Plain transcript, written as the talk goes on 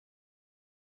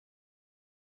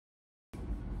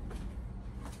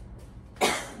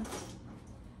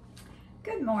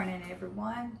Good morning,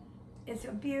 everyone. It's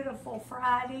a beautiful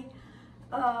Friday.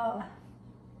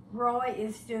 Roy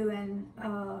is doing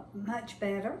much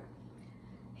better.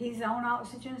 He's on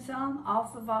oxygen some,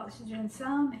 off of oxygen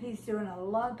some. He's doing a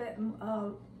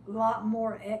lot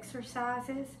more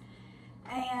exercises,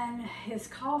 and his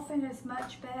coughing is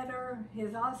much better.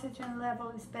 His oxygen level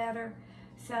is better.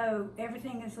 So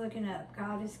everything is looking up.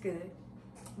 God is good.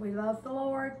 We love the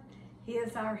Lord. He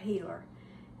is our healer.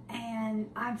 And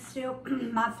I'm still,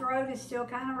 my throat is still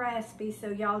kind of raspy, so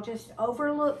y'all just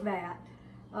overlook that.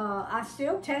 I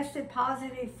still tested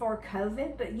positive for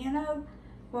COVID, but you know,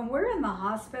 when we're in the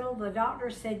hospital, the doctor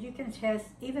said you can test,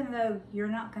 even though you're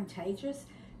not contagious,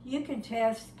 you can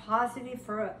test positive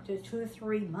for up to 2 or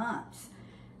 3 months.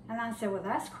 And I said, well,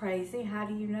 that's crazy. How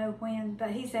do you know when?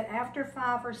 But he said after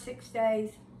 5 or 6 days,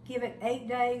 give it 8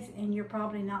 days, and you're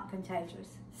probably not contagious.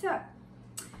 So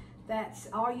that's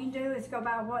all you do is go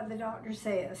by what the doctor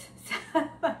says.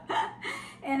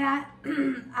 And I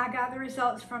got the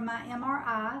results from my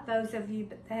MRI, those of you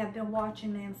that have been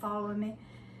watching me and following me.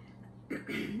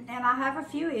 And I have a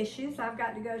few issues. I've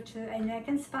got to go to a neck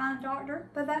and spine doctor,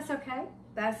 but that's okay.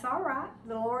 That's all right.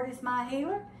 The Lord is my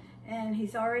healer, and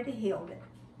He's already healed it.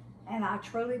 And I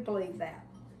truly believe that.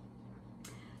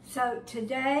 So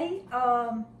today,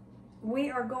 we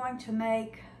are going to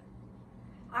make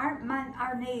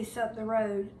our niece up the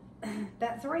road,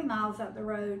 about 3 miles up the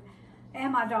road,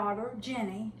 and my daughter,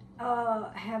 Jenny,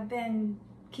 have been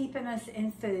keeping us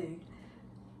in food.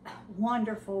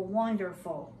 Wonderful,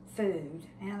 wonderful food.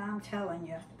 And I'm telling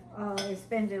you, it's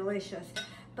been delicious.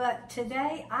 But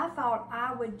today, I thought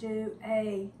I would do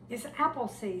it's apple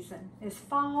season. It's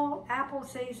fall apple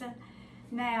season.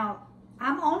 Now,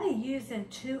 I'm only using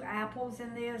 2 apples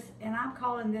in this, and I'm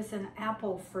calling this an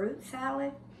apple fruit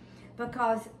salad,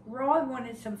 because Roy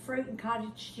wanted some fruit and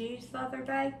cottage cheese the other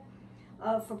day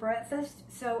for breakfast.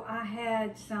 So I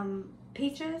had some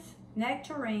peaches,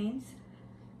 nectarines.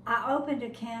 I opened a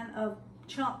can of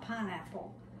chunk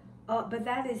pineapple, but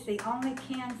that is the only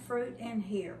canned fruit in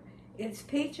here. It's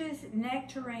peaches,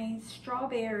 nectarines,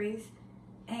 strawberries,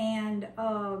 and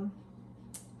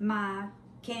my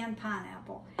canned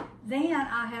pineapple. Then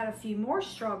I had a few more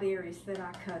strawberries that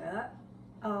I cut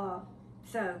up.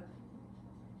 So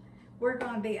we're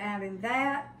going to be adding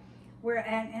that.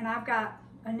 And I've got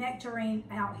a nectarine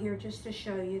out here just to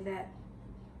show you that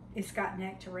it's got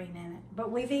nectarine in it.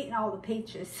 But we've eaten all the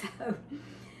peaches.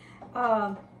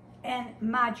 So, and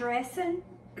my dressing,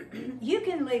 you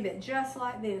can leave it just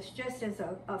like this, just as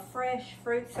a fresh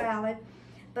fruit salad.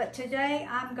 But today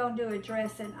I'm going to do a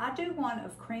dressing. I do one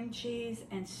of cream cheese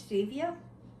and stevia.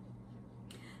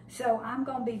 So I'm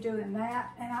going to be doing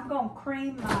that. And I'm going to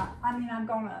cream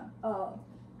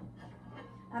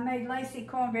I made lacy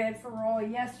cornbread for Roy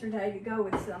yesterday to go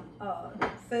with some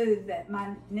food that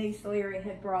my niece Larry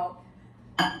had brought.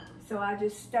 So I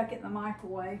just stuck it in the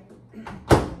microwave.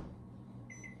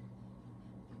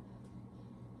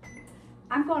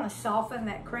 I'm going to soften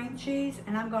that cream cheese,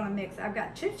 and I'm going to mix. I've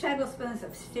got 2 tablespoons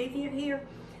of stevia here.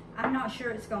 I'm not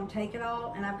sure it's going to take it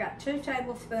all. And I've got 2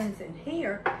 tablespoons in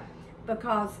here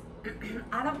because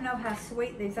I don't know how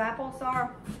sweet these apples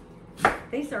are.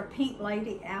 These are Pink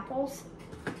Lady apples.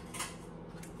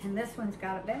 And this one's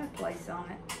got a bad place on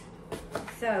it.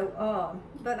 So,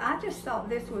 but I just thought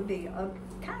this would be a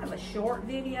kind of a short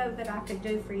video that I could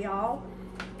do for y'all.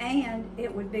 And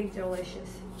it would be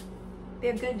delicious. Be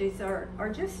a good dessert,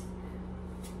 or just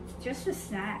a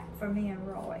snack for me and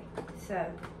Roy. So,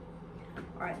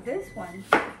 all right, this one,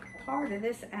 part of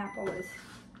this apple is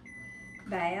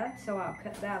bad, so I'll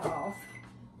cut that off.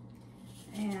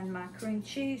 And my cream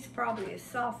cheese probably is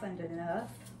softened enough.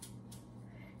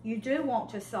 You do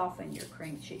want to soften your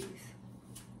cream cheese.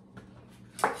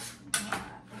 All right.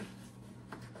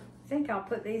 I think I'll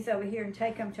put these over here and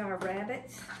take them to our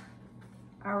rabbits.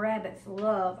 Our rabbits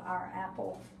love our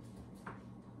apple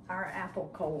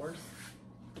cores.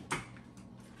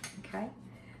 Okay.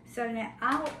 So now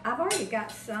I've already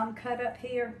got some cut up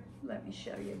here. Let me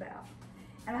show you about.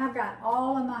 And I've got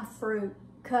all of my fruit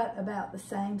cut about the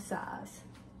same size.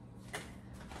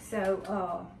 So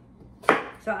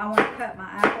I want to cut my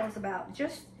apples about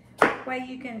just the way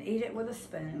you can eat it with a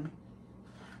spoon.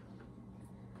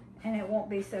 And it won't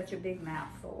be such a big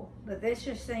mouthful. But this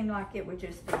just seemed like it would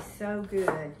just be so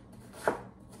good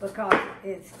because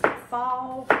it's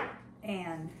fall,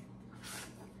 and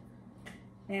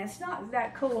now it's not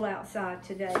that cool outside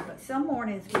today, but some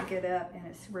mornings we get up and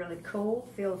it's really cool,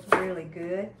 feels really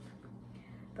good.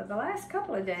 But the last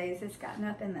couple of days it's gotten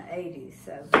up in the 80s,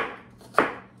 so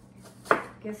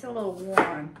gets a little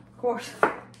warm. Of course,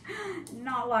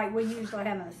 not like we usually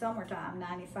have in the summertime,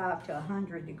 95 to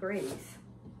 100 degrees.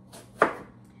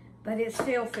 but it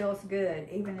still feels good,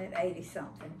 even at 80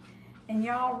 something. And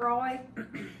y'all, Roy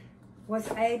was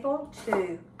able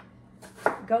to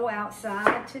go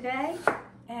outside today,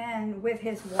 and with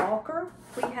his walker,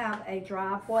 we have a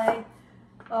driveway.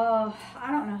 I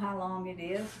don't know how long it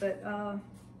is, but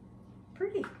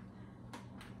pretty,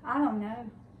 I don't know.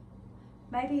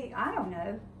 Maybe, I don't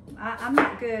know. I'm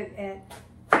not good at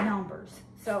numbers,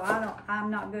 so I'm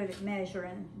not good at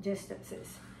measuring distances.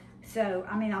 So,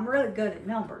 I mean, I'm really good at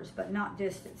numbers, but not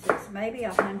distances. Maybe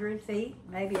 100 feet.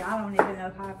 Maybe, I don't even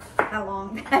know how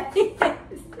long that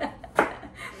is.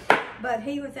 But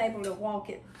he was able to walk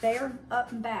it there,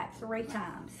 up and back 3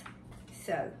 times.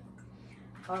 So,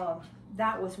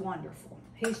 that was wonderful.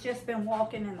 He's just been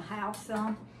walking in the house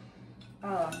some.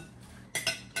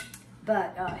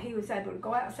 But he was able to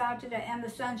go outside today, and the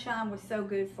sunshine was so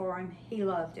good for him. He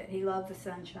loved it. He loved the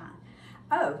sunshine.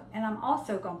 Oh, and I'm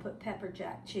also going to put pepper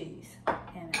jack cheese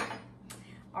in it.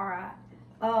 All right.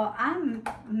 I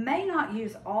may not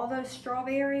use all those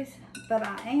strawberries, but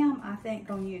I think,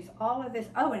 going to use all of this.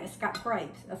 Oh, and it's got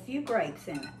grapes, a few grapes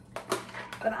in it.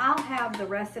 But I'll have the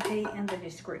recipe in the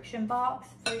description box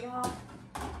for y'all.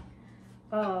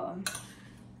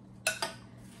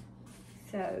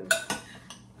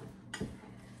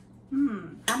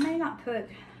 I may not put,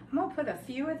 I'm going to put a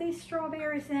few of these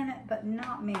strawberries in it, but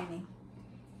not many.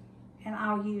 And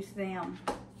I'll use them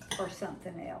for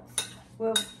something else.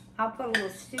 I'll put a little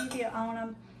stevia on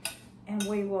them, and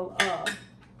we will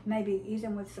maybe eat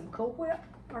them with some Cool Whip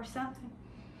or something.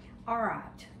 All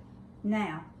right.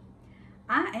 Now,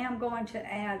 I am going to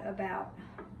add about,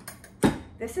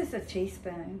 this is a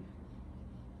teaspoon.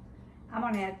 I'm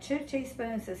going to add 2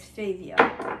 teaspoons of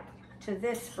stevia to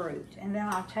this fruit, and then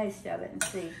I'll taste of it and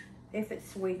see if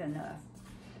it's sweet enough.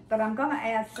 But I'm going to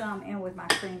add some in with my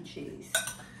cream cheese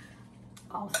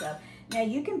also. Now,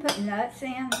 you can put nuts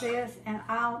in this, and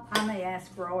I may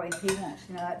ask Roy if he wants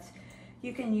nuts.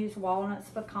 You can use walnuts,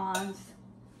 pecans,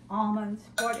 almonds,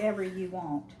 whatever you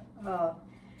want.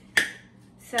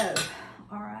 So,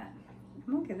 all right.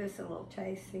 I'm going to give this a little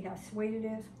taste, see how sweet it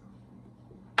is.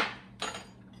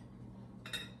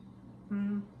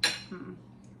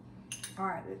 All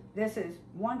right, this is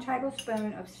 1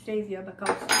 tablespoon of stevia,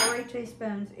 because 3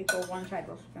 teaspoons equal 1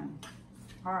 tablespoon.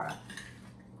 All right.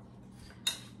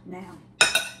 Now,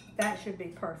 that should be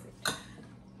perfect.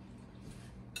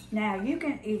 Now, you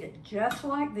can eat it just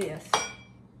like this,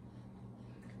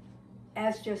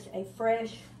 as just a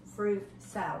fresh fruit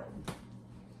salad.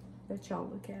 Let y'all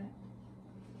look at it.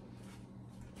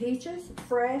 Peaches,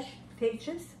 fresh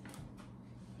peaches,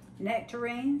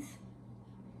 nectarines,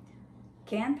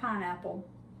 canned pineapple,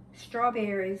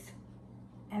 strawberries,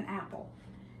 and apple.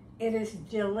 It is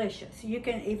delicious. You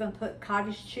can even put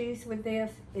cottage cheese with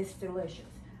this. It's delicious.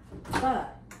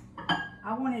 But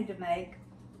I wanted to make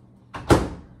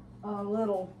a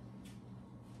little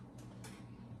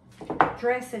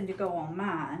dressing to go on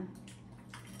mine.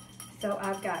 So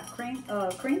I've got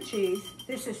cream cheese.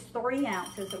 This is 3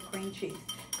 ounces of cream cheese,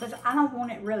 because I don't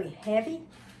want it really heavy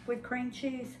with cream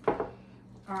cheese. All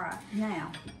right,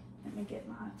 now, let me get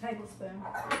my tablespoon.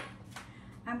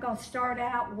 I'm going to start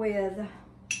out with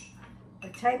a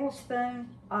tablespoon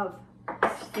of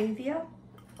stevia.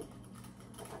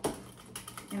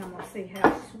 And I'm going to see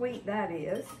how sweet that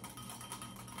is.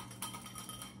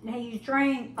 Now you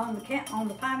drain, on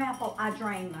the pineapple, I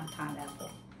drain my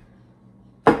pineapple.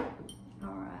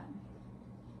 All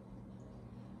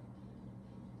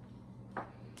right.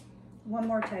 1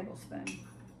 more tablespoon.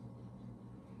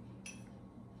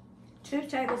 2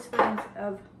 tablespoons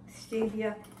of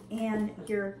stevia in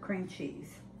your cream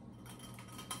cheese.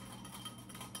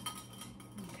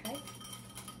 Okay.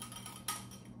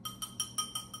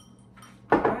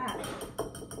 All right.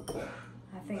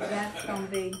 I think that's going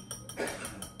to be,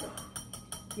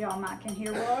 y'all might can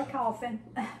hear Roy coughing.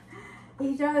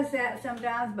 He does that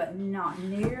sometimes, but not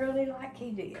nearly like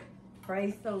he did.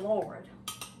 Praise the Lord.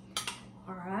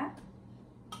 All right.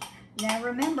 Now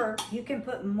remember, you can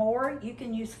put more. You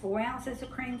can use 4 ounces of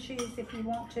cream cheese if you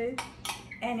want to.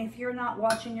 And if you're not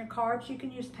watching your carbs, you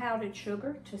can use powdered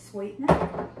sugar to sweeten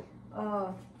it.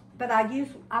 But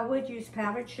I would use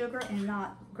powdered sugar and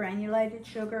not granulated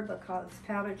sugar, because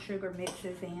powdered sugar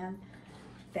mixes in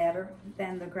better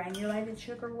than the granulated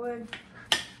sugar would.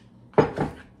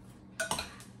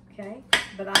 Okay,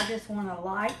 but I just want a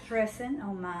light dressing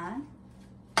on mine.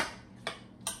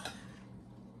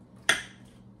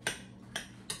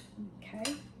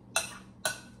 Okay.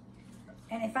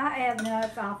 And if I add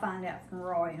nuts, I'll find out from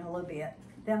Roy in a little bit.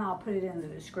 Then I'll put it in the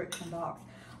description box.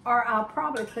 Or I'll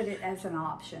probably put it as an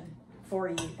option for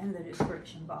you in the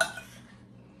description box.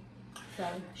 So,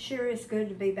 sure is good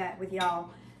to be back with y'all.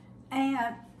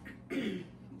 And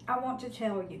I want to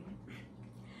tell you,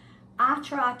 I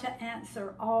try to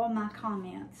answer all my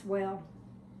comments. Well,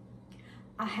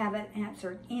 I haven't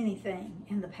answered anything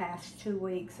in the past 2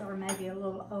 weeks, or maybe a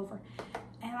little over.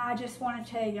 And I just want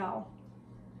to tell y'all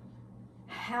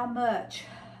how much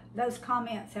those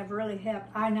comments have really helped.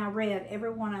 I read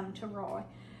every one of them to Roy,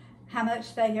 how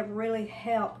much they have really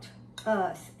helped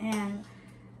us. And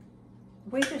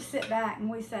we just sit back and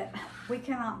we say, we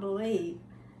cannot believe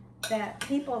that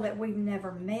people that we've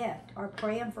never met are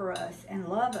praying for us and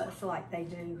love us like they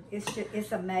do.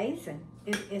 It's amazing.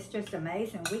 It's just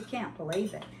amazing. We can't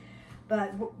believe it.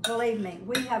 But believe me,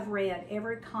 we have read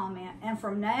every comment. And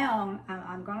from now on,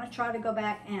 I'm going to try to go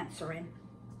back answering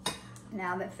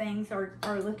now that things are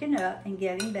looking up and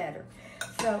getting better.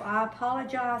 So I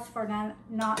apologize for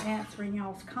not answering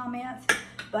y'all's comments,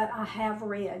 but I have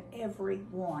read every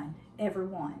one.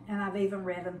 And I've even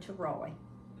read them to Roy.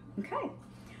 Okay.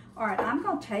 All right, I'm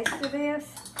going to taste of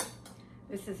this.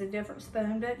 This is a different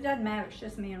spoon, but it doesn't matter. It's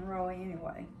just me and Roy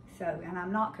anyway. So, and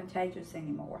I'm not contagious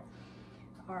anymore.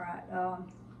 All right. Oh,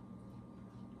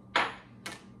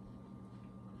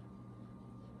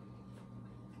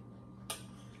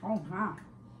 my.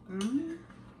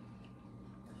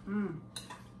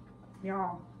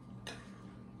 Y'all.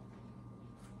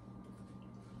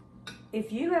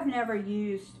 If you have never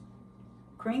used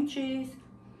cream cheese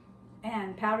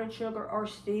and powdered sugar or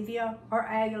stevia or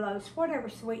allulose, whatever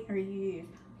sweetener you use,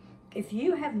 if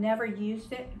you have never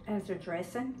used it as a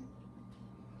dressing,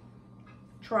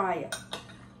 try it.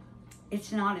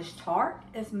 It's not as tart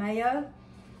as mayo.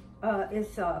 But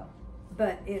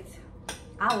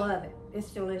I love it. It's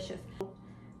delicious.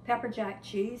 Pepper jack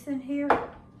cheese in here.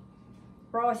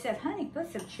 Roy said, honey,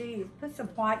 put some cheese, put some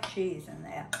white cheese in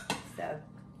that. So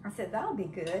I said, that'll be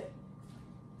good.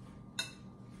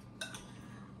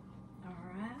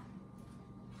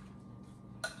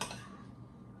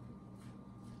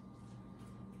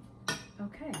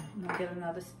 Okay, I'm gonna get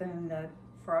another spoon though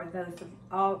for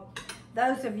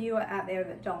those of you out there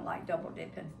that don't like double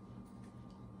dipping.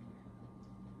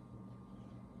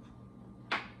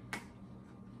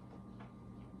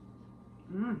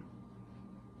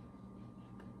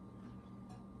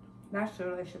 That's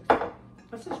delicious.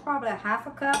 This is probably a ½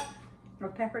 a cup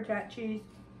of pepper jack cheese.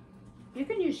 You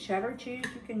can use cheddar cheese,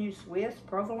 you can use Swiss,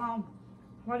 provolone,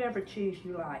 whatever cheese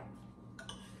you like.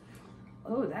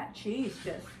 Oh, that cheese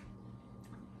just,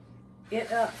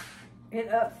 it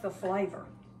ups the flavor.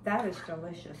 That is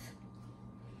delicious.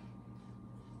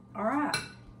 All right,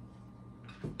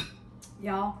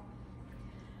 y'all,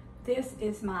 this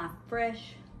is my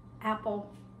fresh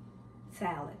apple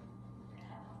salad.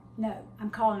 No, I'm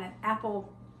calling it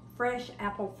fresh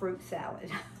apple fruit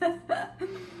salad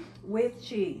with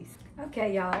cheese.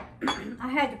 Okay, y'all, I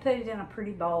had to put it in a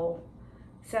pretty bowl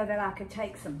so that I could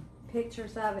take some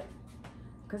pictures of it,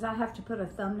 because I have to put a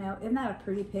thumbnail. Isn't that a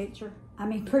pretty picture? I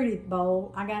mean, pretty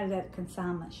bowl. I got it at the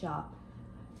consignment shop.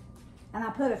 And I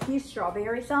put a few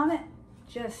strawberries on it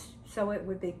just so it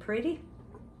would be pretty.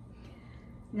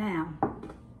 Now,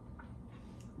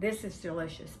 this is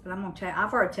delicious, but I'm gonna tell you,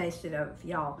 I've already tasted of it for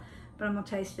y'all, but I'm gonna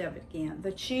taste of it again.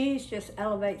 The cheese just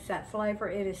elevates that flavor.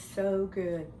 It is so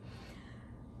good.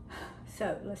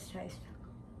 So let's taste.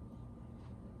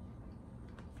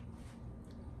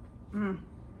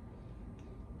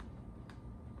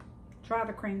 Try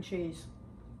the cream cheese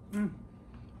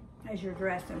as your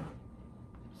dressing.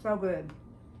 So good.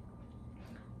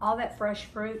 All that fresh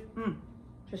fruit,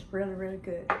 just really, really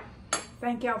good.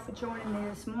 Thank y'all for joining me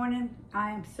this morning. I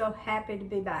am so happy to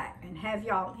be back and have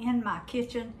y'all in my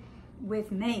kitchen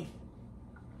with me.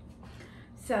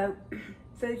 So,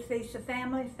 food feeds the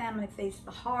family, family feeds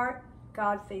the heart,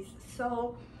 God feeds the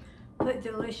soul. Put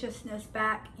deliciousness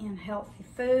back in healthy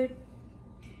food.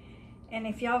 And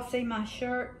if y'all see my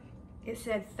shirt, it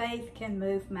said, faith can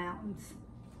move mountains.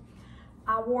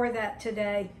 I wore that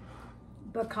today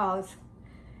because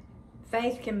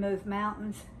faith can move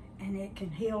mountains and it can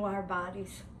heal our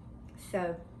bodies.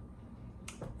 So,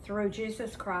 through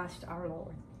Jesus Christ our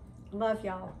Lord. Love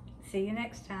y'all. See you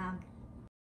next time.